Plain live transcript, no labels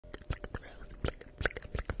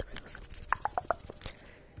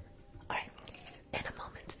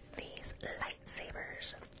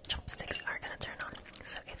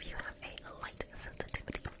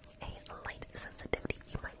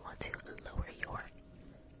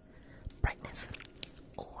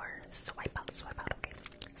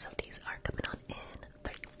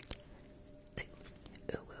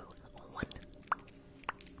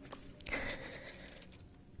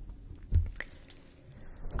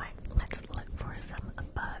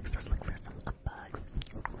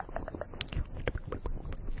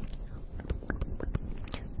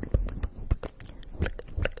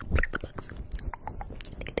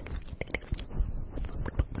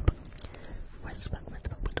Where's the bug?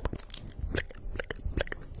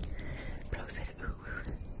 Bro said, ooh,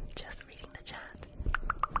 just reading the chat.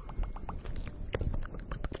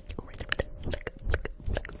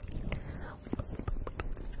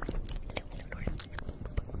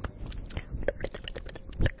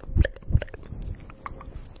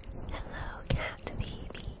 Hello, cat,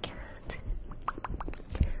 baby cat.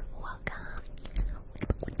 Welcome.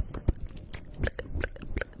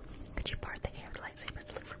 Could you part the air with lightsabers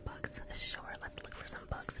to look for bugs? Sure, let's look for some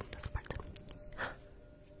bugs in this part.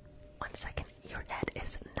 1 second, your head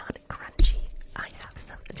is not crunchy. I have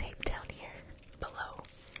some tape down here below.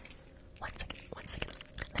 1 second.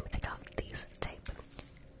 Let me take off these tape.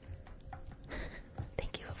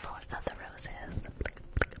 Thank you for the roses.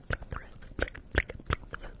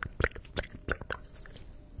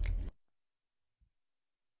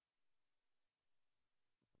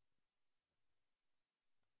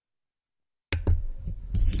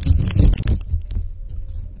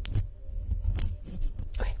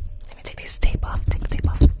 Okay, let me take this tape off. Take the tape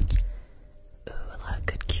off. Ooh, a lot of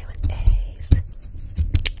good Q&As.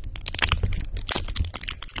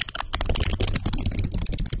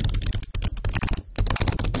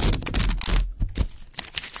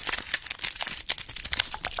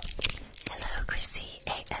 Hello, Chrissy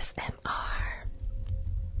ASMR.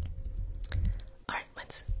 Alright,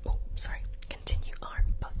 let's continue our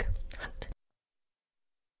bug hunt.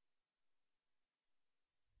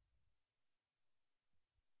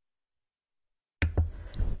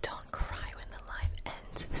 Don't cry when the live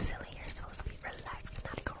ends, silly. You're supposed to be relaxed,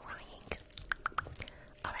 not crying.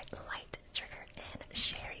 Alright, Light, Trigger, and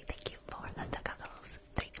Sherry, thank you for the goggles.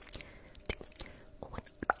 3, 2, 1.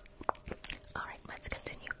 Alright, let's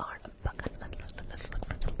continue our bug hunt. Let's look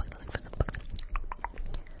for some bugs.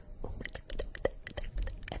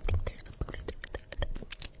 I think there's a bug.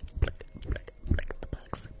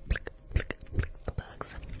 The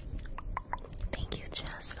bugs. Thank you,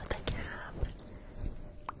 Jess, for the cab.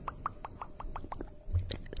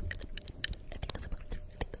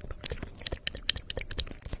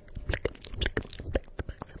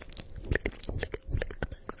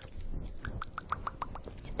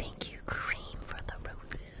 Thank you, Cream, for the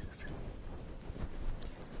roses.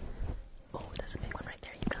 Oh, there's a big one right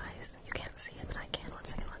there, you guys. You can't see it, but I can. 1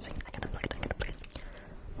 second. I gotta pluck it.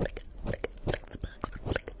 Flick the bugs.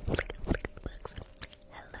 Flick the bugs.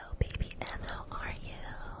 Hello, baby M, how are you?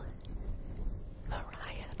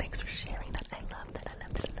 Mariah, thanks for sharing that. I love that.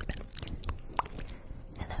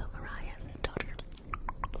 Hello, Mariah's daughter.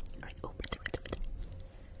 Alright, oh, just get in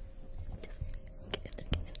there.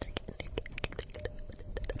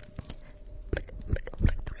 Flick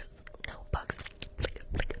the rose. No, bugs. Flick the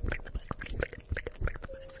bugs. Flick the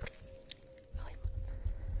bugs.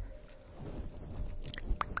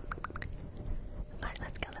 Alright,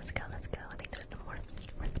 let's go. I think there's some more.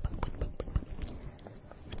 Where's the bug?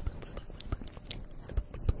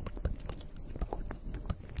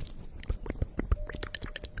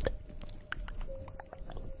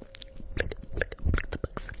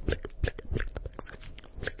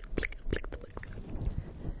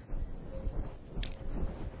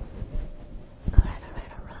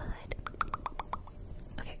 Alright.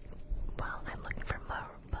 Okay, while I'm looking for more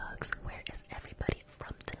bugs, where is everybody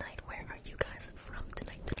from tonight? Where are you guys from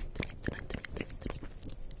tonight?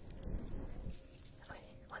 Wait,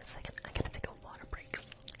 1 second, I gotta take a water break.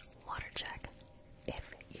 Water check.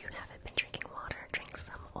 If you haven't been drinking water, drink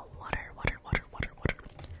some water.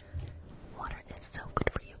 Water is so good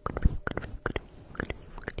for you.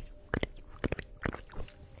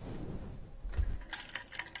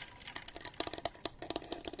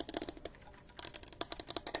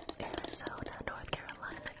 Arizona, North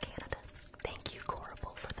Carolina, Canada. Thank you,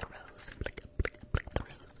 Corable, for the rose. The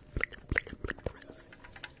rose.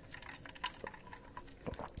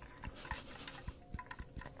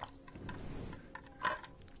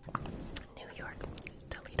 New York,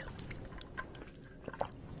 Toledo.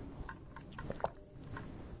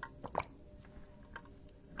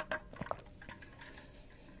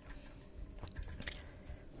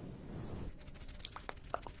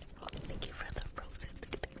 Thank you for the roses.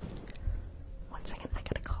 1 second, I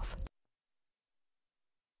gotta cough.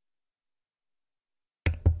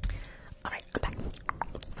 Alright, I'm back.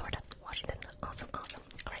 Florida, Washington, awesome.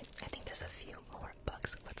 Alright, I think there's a few more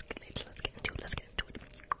bugs. Let's get into it.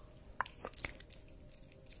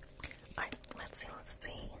 Alright, let's see.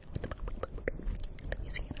 Let me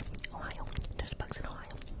see. Ohio, there's bugs in Ohio.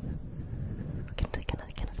 Canada.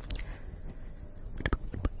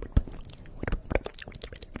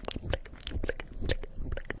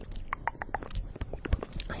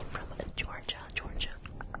 I'm from Georgia.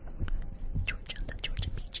 The Georgia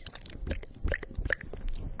beach.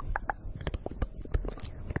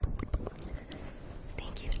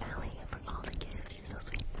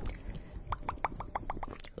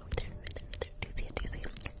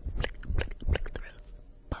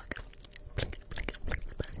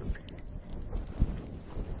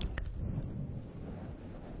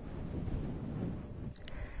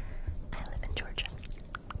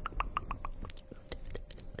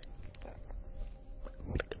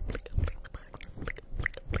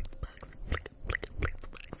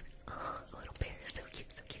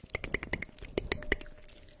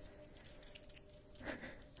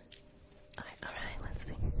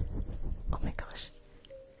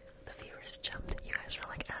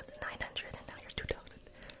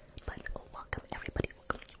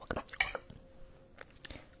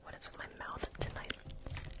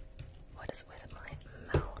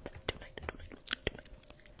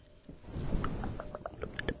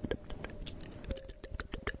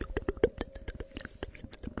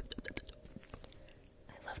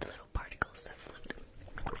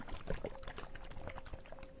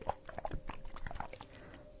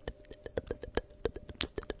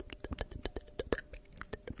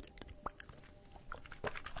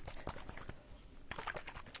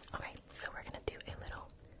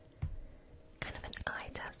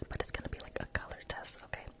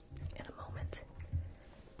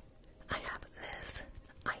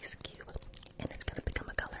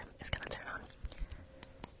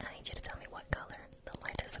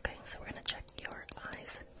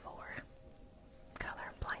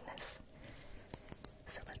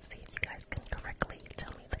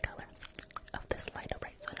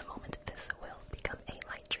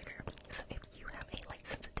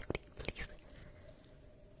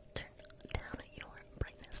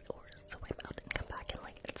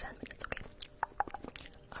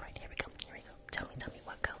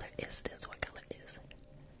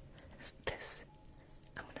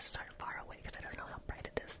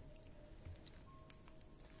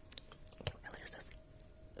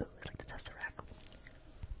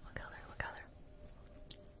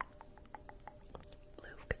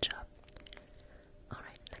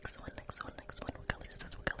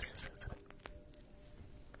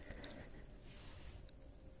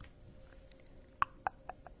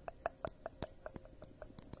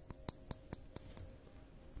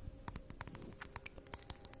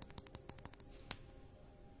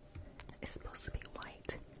 It's supposed to be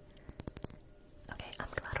white. Okay, I'm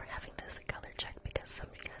glad we're having this color check because some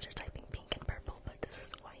of you guys are typing pink and purple, but this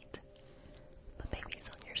is white. But maybe it's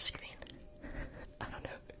on your screen. I don't know.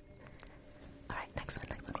 Alright, next one.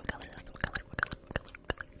 What color is this? What color?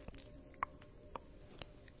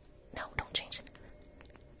 No, don't change it.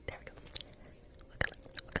 There we go.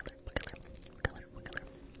 What color?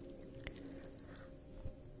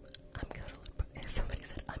 I'm colorblind. Somebody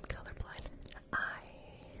said I'm colorblind. Alright.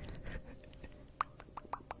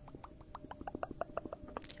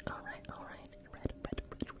 Red.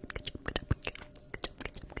 Good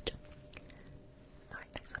job. Alright,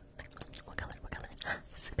 next one. What color?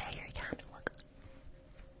 Spare again.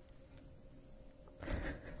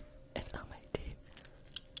 It's on my teeth.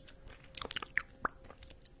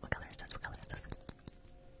 What color is this?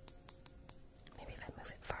 Maybe if I move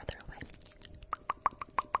it farther away.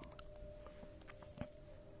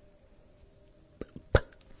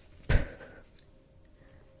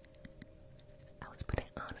 I was putting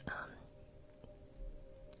on,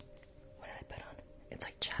 what did I put on? It's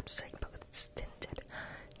like chapstick, but with tinted.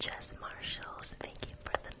 Jess Marshalls, thank you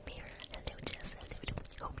for the mirror. Hello, Jess.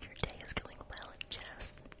 Hope your day is going well,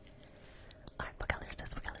 Jess. Alright, what color is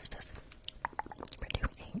this? We're doing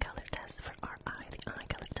a color test for our eye. The eye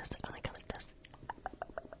color test.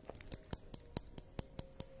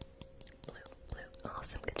 Blue.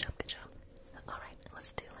 Awesome. Good job. Alright,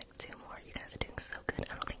 let's do like 2 more. You guys are doing so good.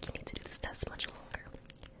 I don't think you need to do this test much longer.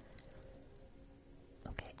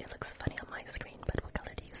 Okay, it looks funny on my screen, but what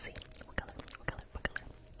color do you see? What color?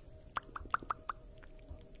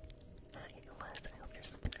 It was. I hope yours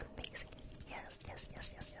has been amazing. Yes.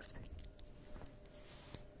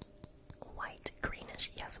 White,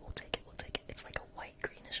 greenish. Yes, we'll take it. It's like a white,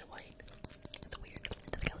 greenish white. It's weird.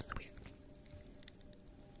 The color's weird.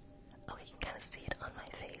 Oh, you can kind of see it on my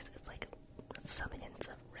face. It's like some hints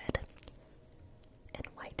of red and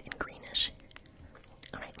white and greenish.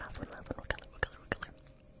 Alright, last one. What color?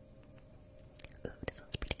 Ooh, this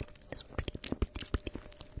one's pretty.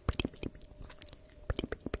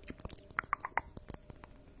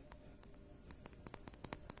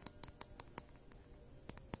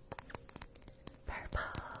 Purple.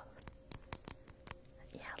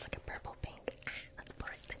 Yeah, it's like a purple pink. That's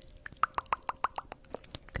bright.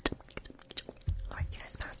 Good job. Alright, you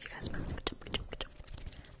guys passed. Good job.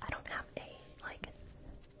 I don't have a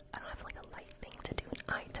light thing to do an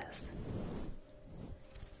eye test.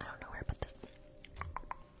 I don't know where I put this.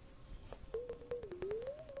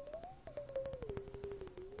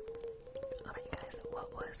 Alright, you guys,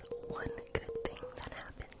 what was one good thing that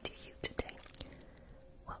happened to you today?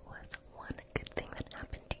 What was one good thing that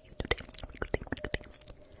happened to you today?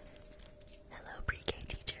 Hello, pre-K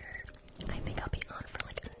teacher. I think I'll be on for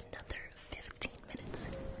like another 15 minutes.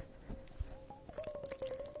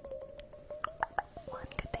 One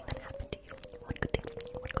good thing that happened to you. One good thing.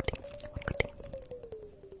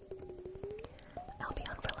 I'll be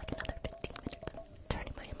on for like another 15 minutes.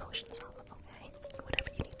 Turning my emotions off, okay? Whatever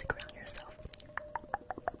you need to ground yourself.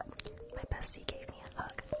 My best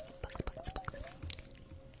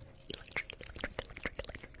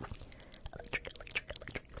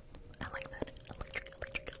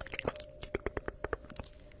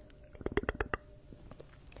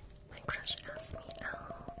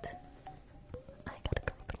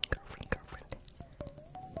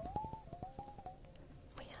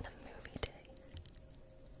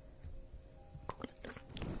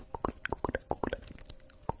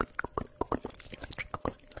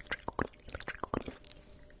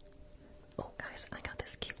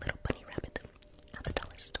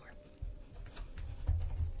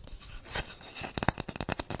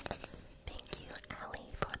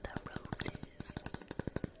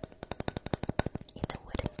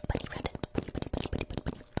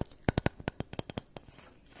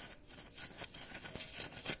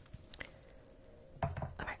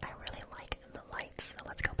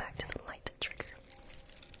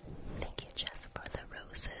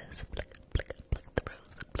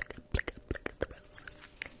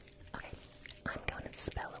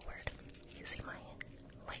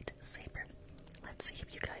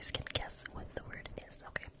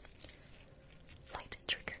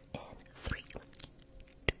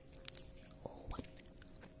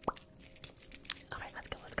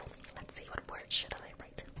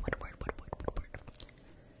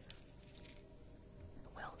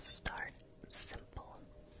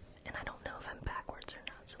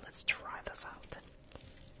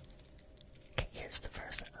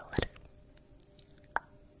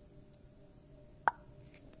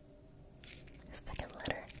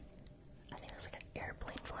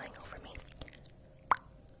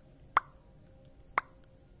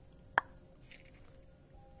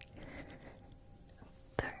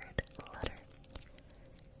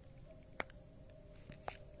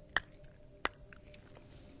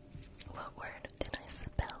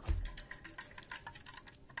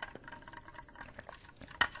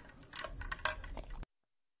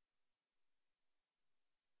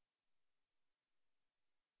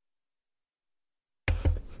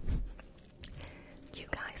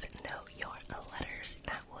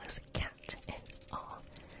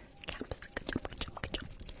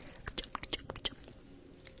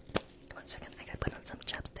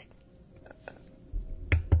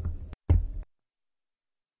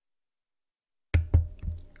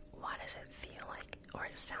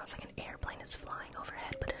sounds like an airplane is flying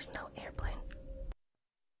overhead, but there's no airplane.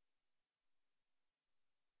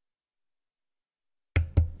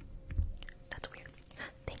 That's weird.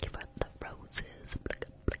 Thank you for the roses. Blick,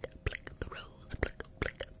 blick, blick, the rose. Blick,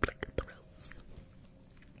 blick, blick, the rose.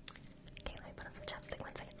 Okay, let me put on some chapstick.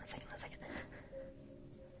 One second.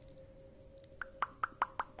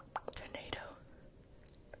 Tornado.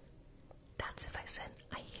 That's if I said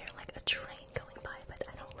I hear like a train going by, but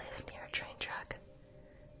I don't live near a train track.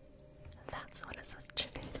 That's what is a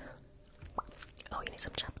tornado.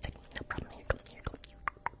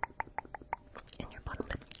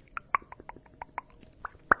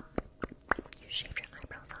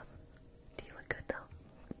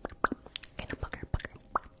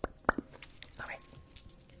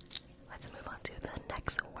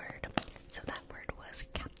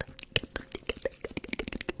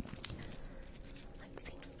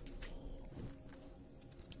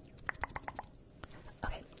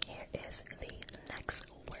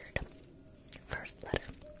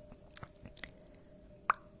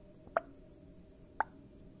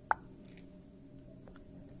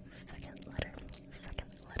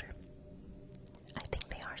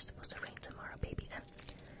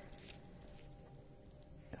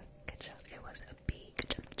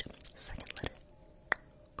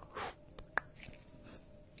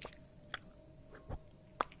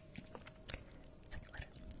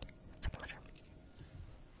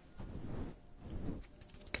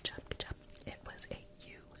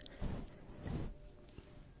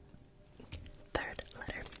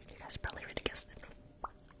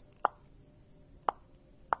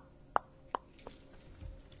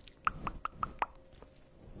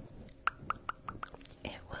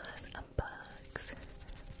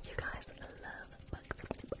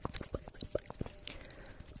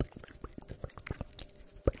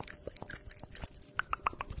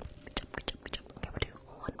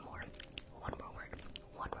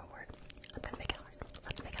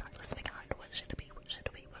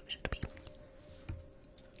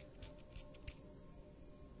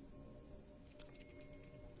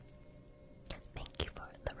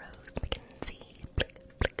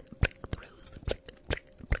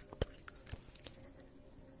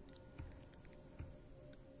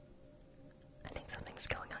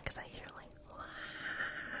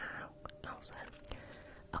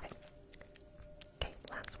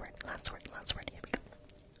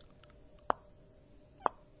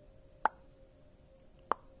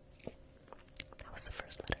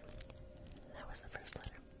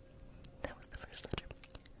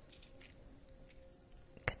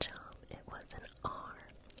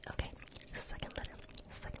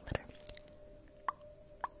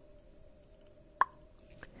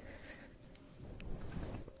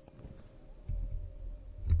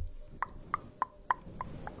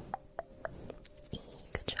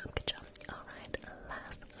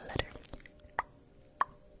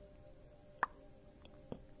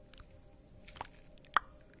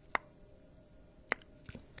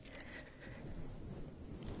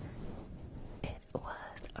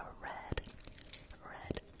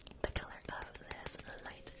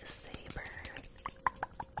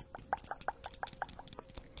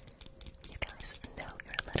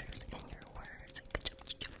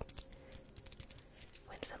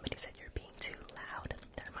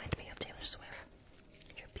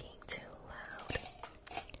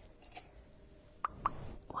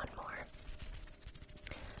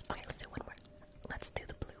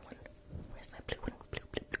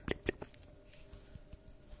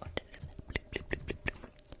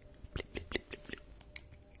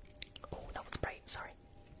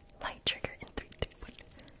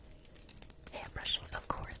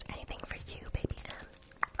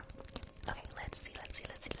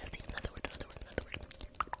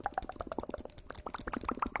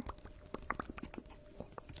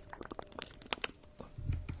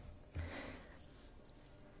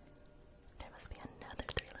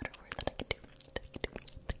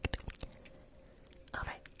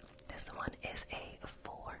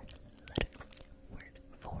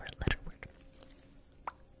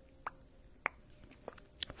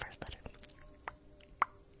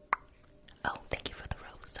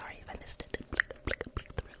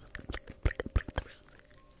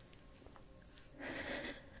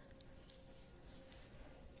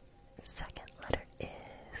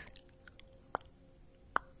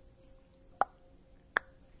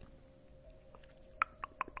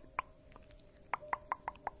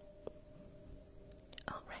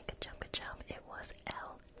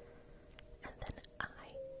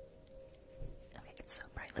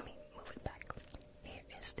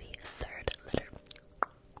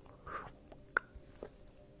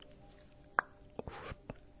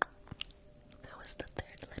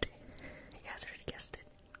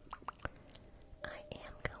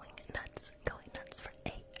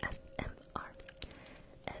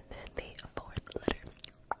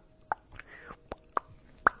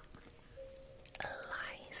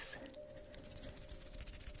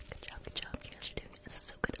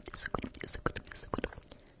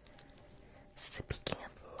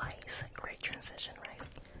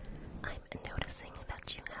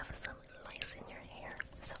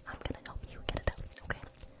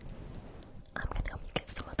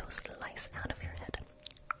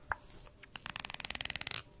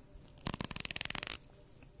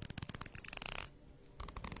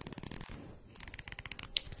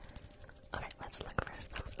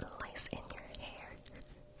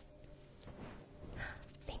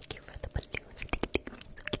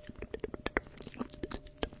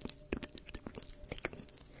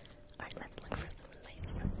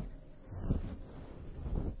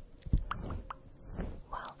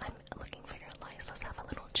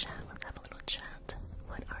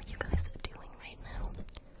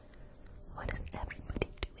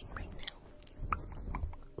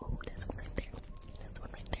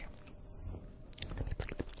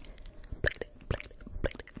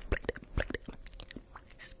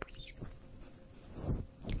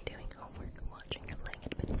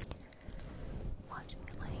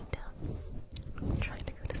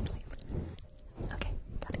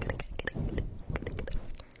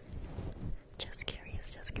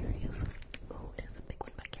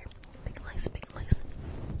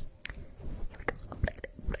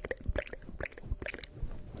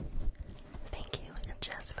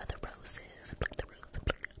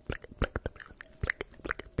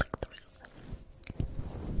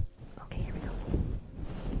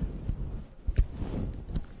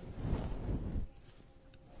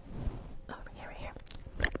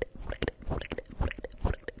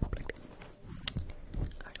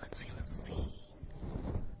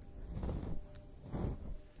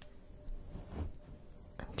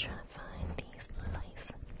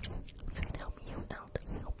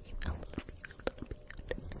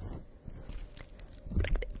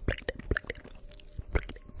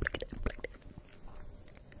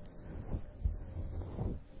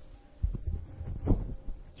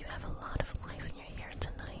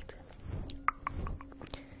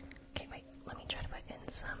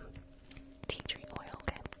 some tea tree oil,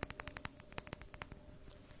 okay?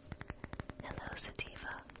 Hello,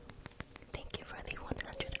 Sativa. Thank you for the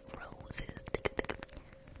 100 roses.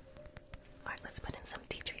 Alright, let's put in some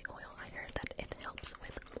tea tree oil. I heard that it helps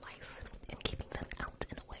with lice and keeping them out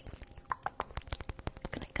and away.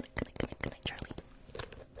 Good night, good night, good night, good night, good night, Charlie.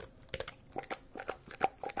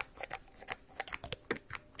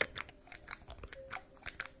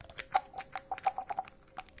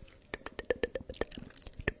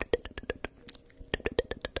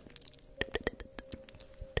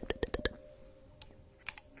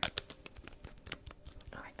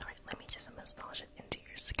 Alright, let me just massage it into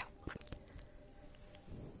your scalp.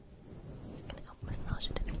 It's gonna help massage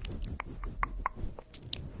it in.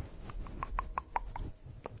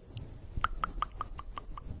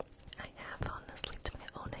 I have fallen asleep to my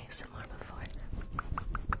own ASMR before.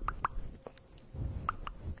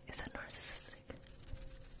 Is that narcissistic?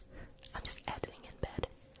 I'm just editing in bed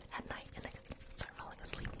at night and I just start falling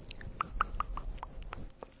asleep.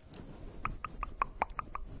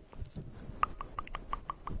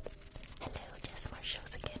 Hello, just more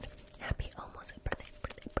shows again. Happy almost birthday.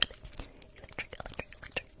 Electric.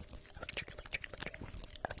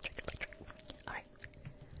 Alright.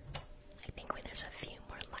 I think there's a few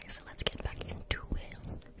more lights, so let's get back into it.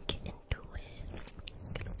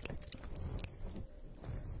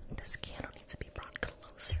 This candle needs to be brought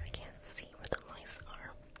closer. I can't see where the lights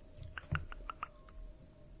are.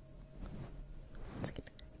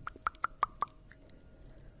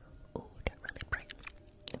 Oh, it got really bright.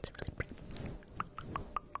 It's really bright.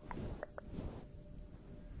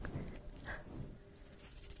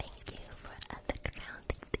 Thank you for the crown.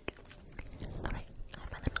 Alright, I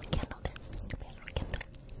found a little candle there.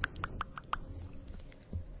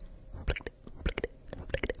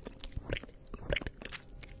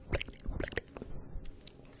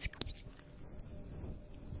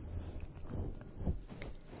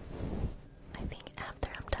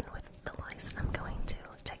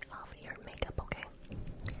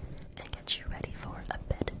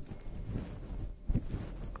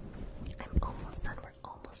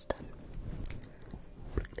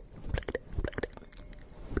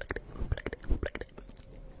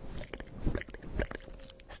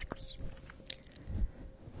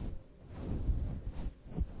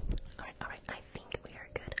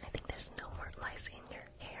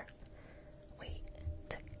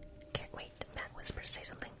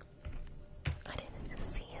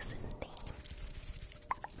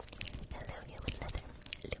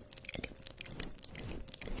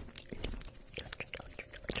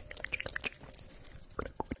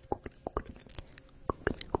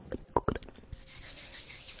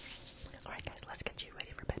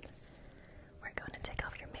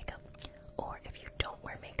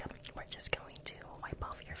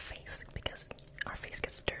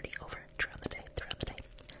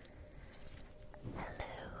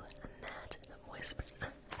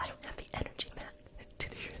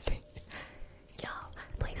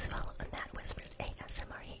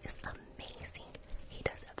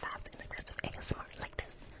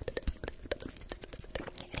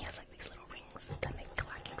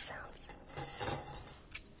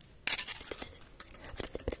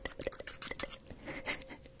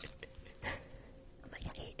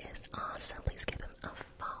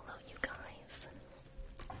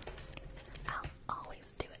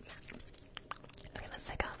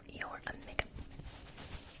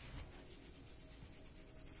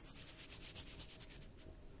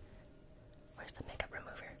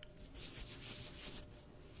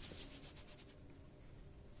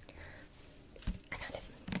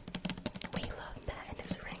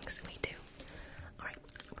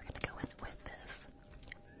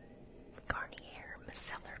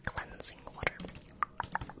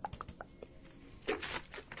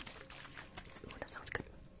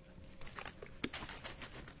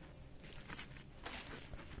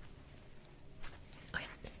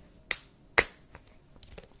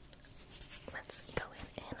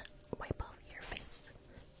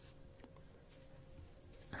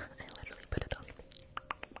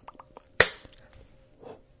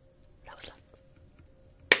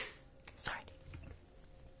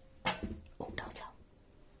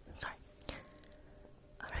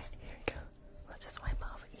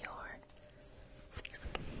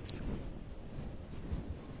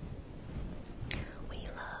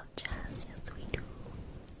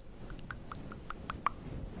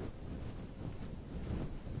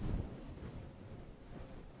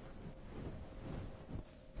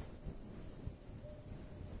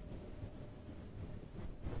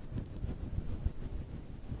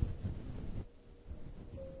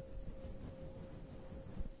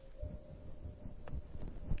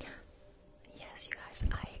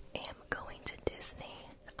 Whispers, I am going to Disney.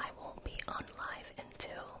 I won't be on live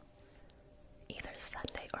until either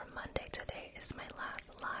Sunday or Monday. Today is my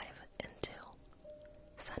last live until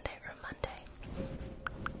Sunday or Monday.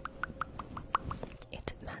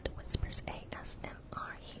 It's Matt Whispers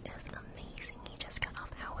ASMR. He is amazing. He just got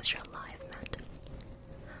off. How was your live, Matt?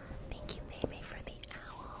 Thank you, Meme, for the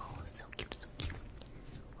owl. So cute, so cute.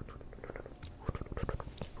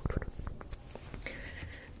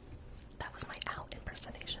 That was my owl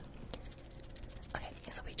impersonation.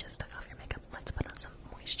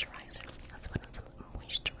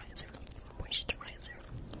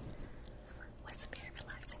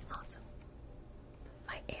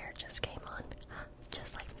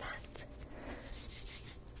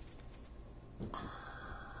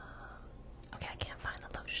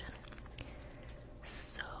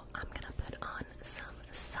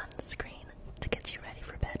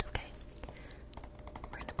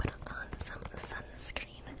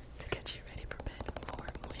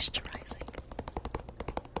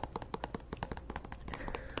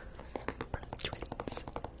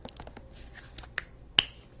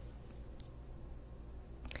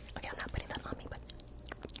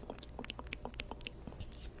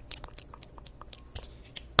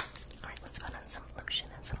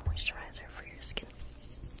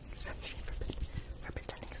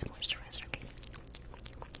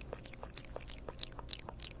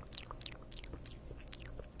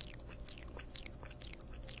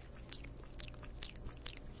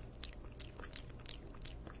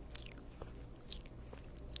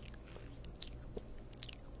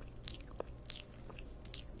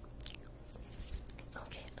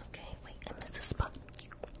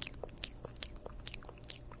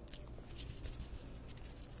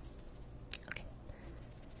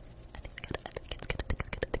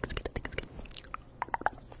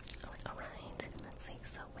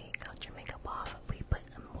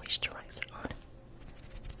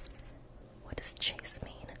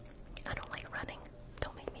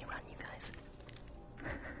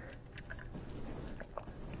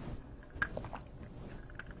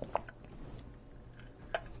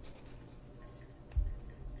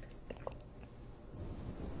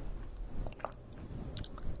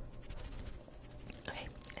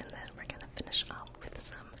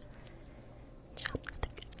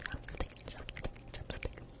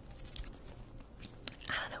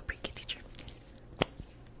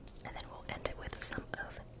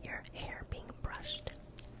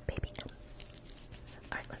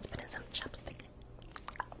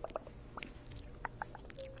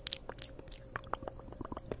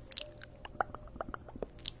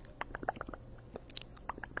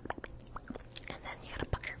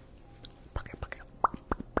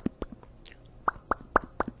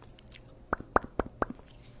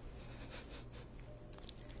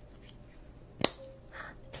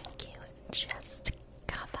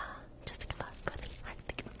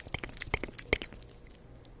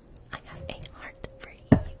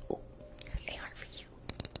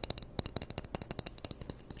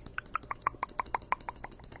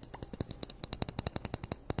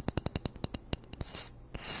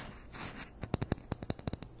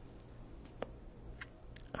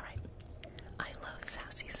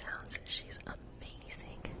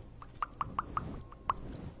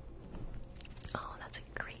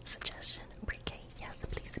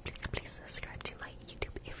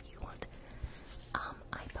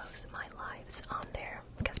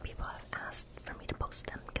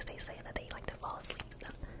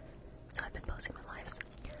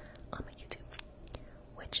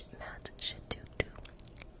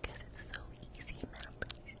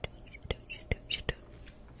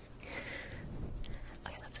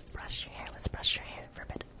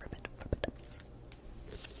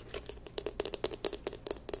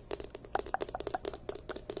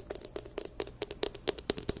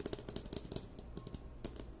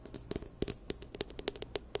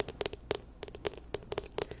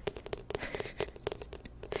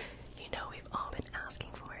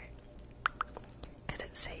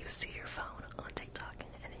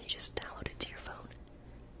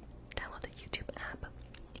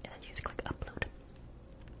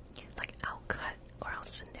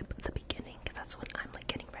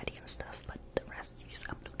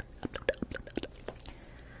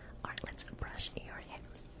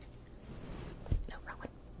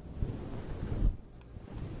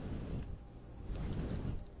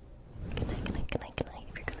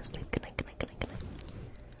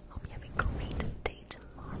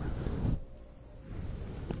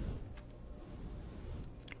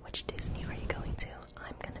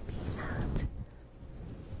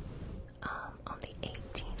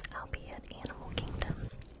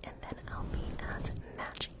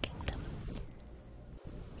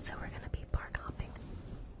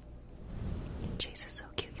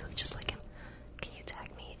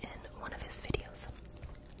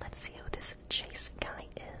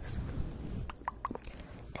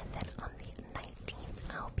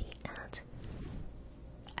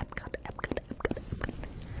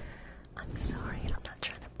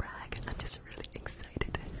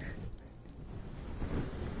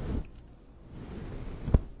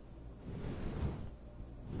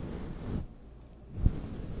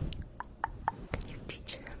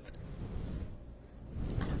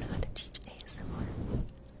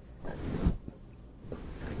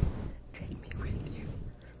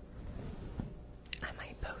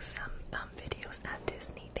 some videos at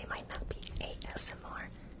Disney. They might not be ASMR,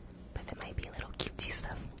 but they might be a little cutesy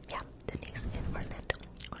stuff. Yeah, Denise in Orlando,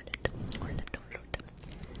 Florida.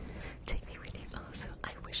 Take me with you also.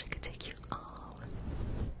 I wish I could take you all.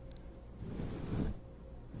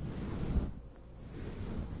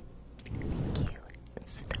 Thank you.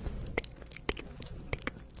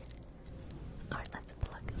 Alright, let's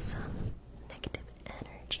plug some negative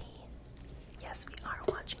energy. Yes, we are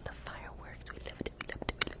watching the fireworks. We love it, we love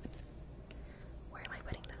it, we love it. Where am I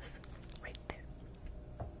putting this? Right there.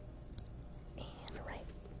 And right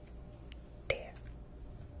there.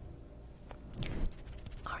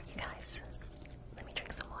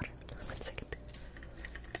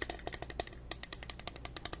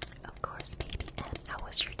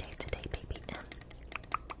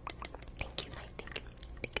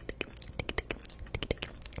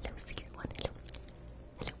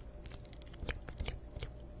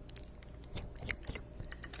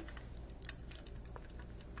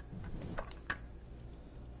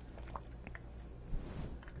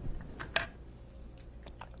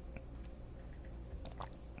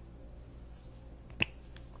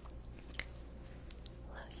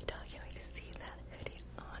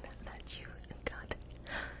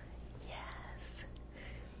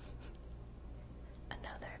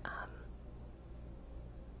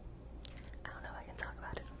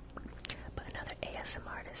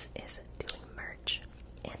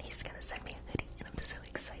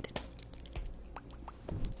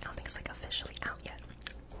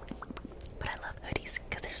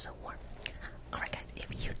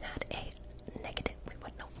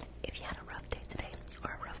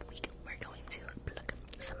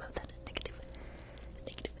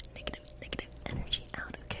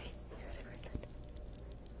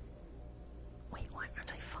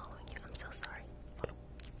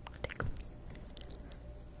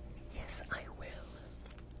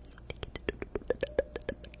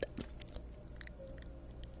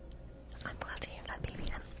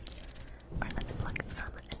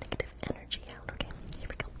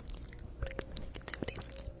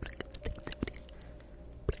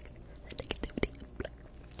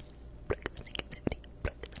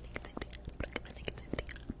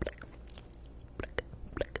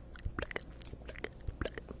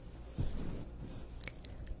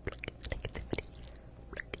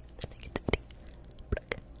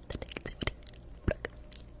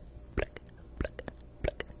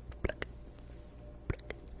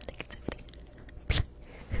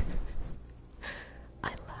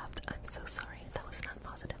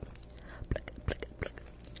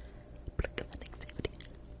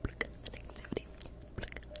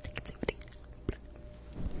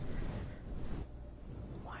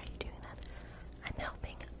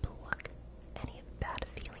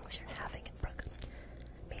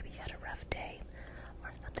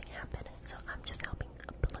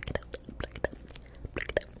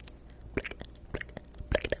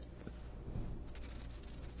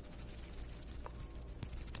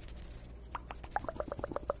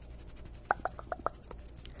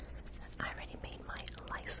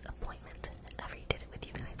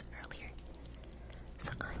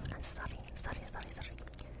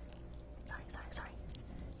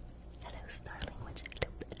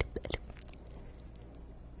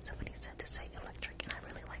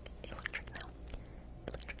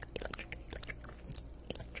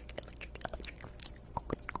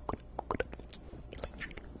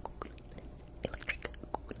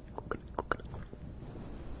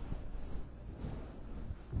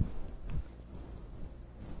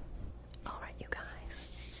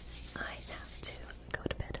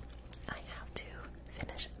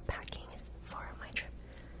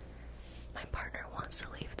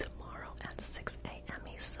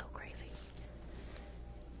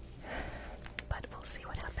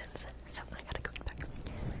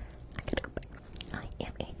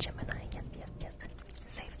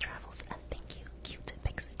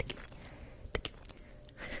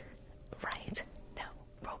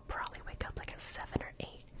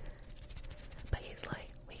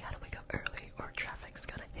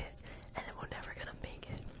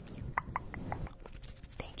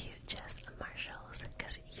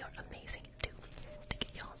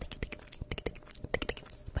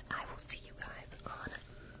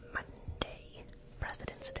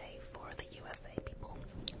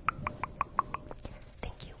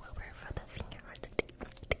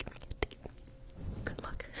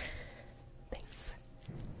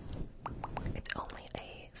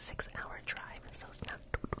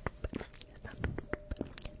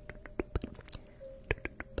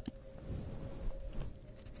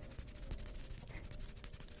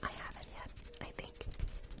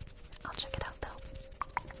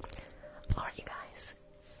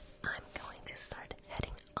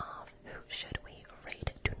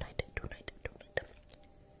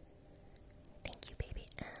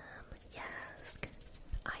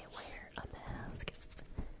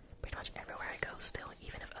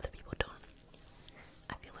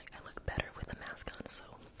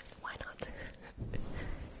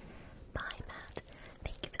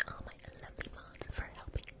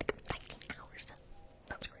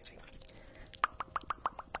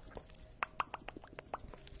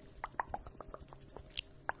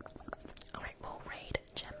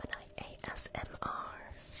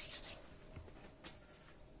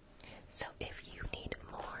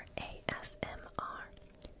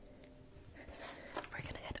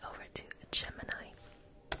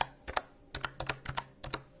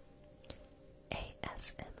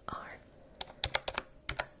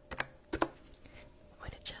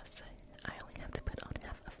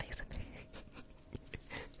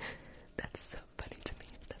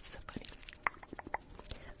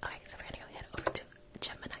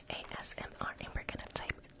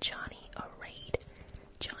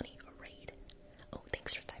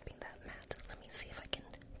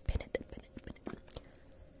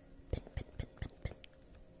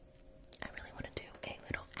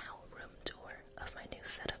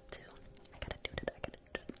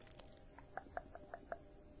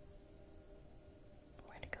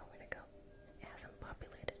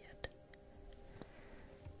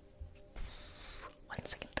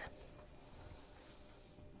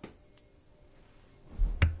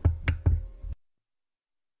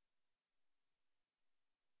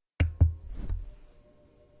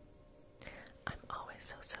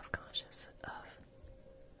 so self-conscious of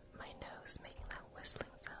my nose making that whistling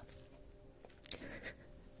sound.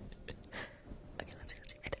 Okay, let's see,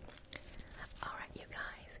 right there. Alright, you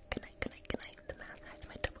guys. Good night, good night, good night. The mask hides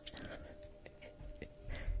my double chin.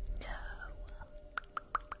 No.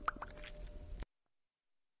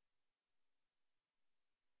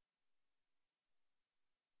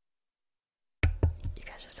 You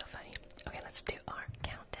guys are so funny. Okay, let's do our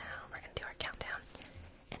countdown. We're gonna do our countdown.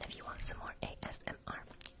 And if you want some more ASMR,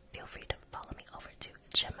 feel free to follow me over to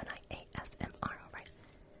Gemini ASMR, alright?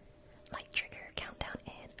 Light trigger countdown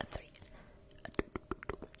in a 3,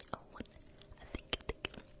 a 1, I think.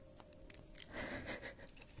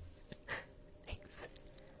 Thanks.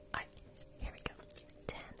 Alright, here we go.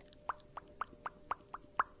 10.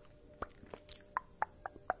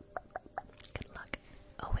 Good luck.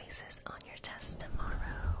 Oasis on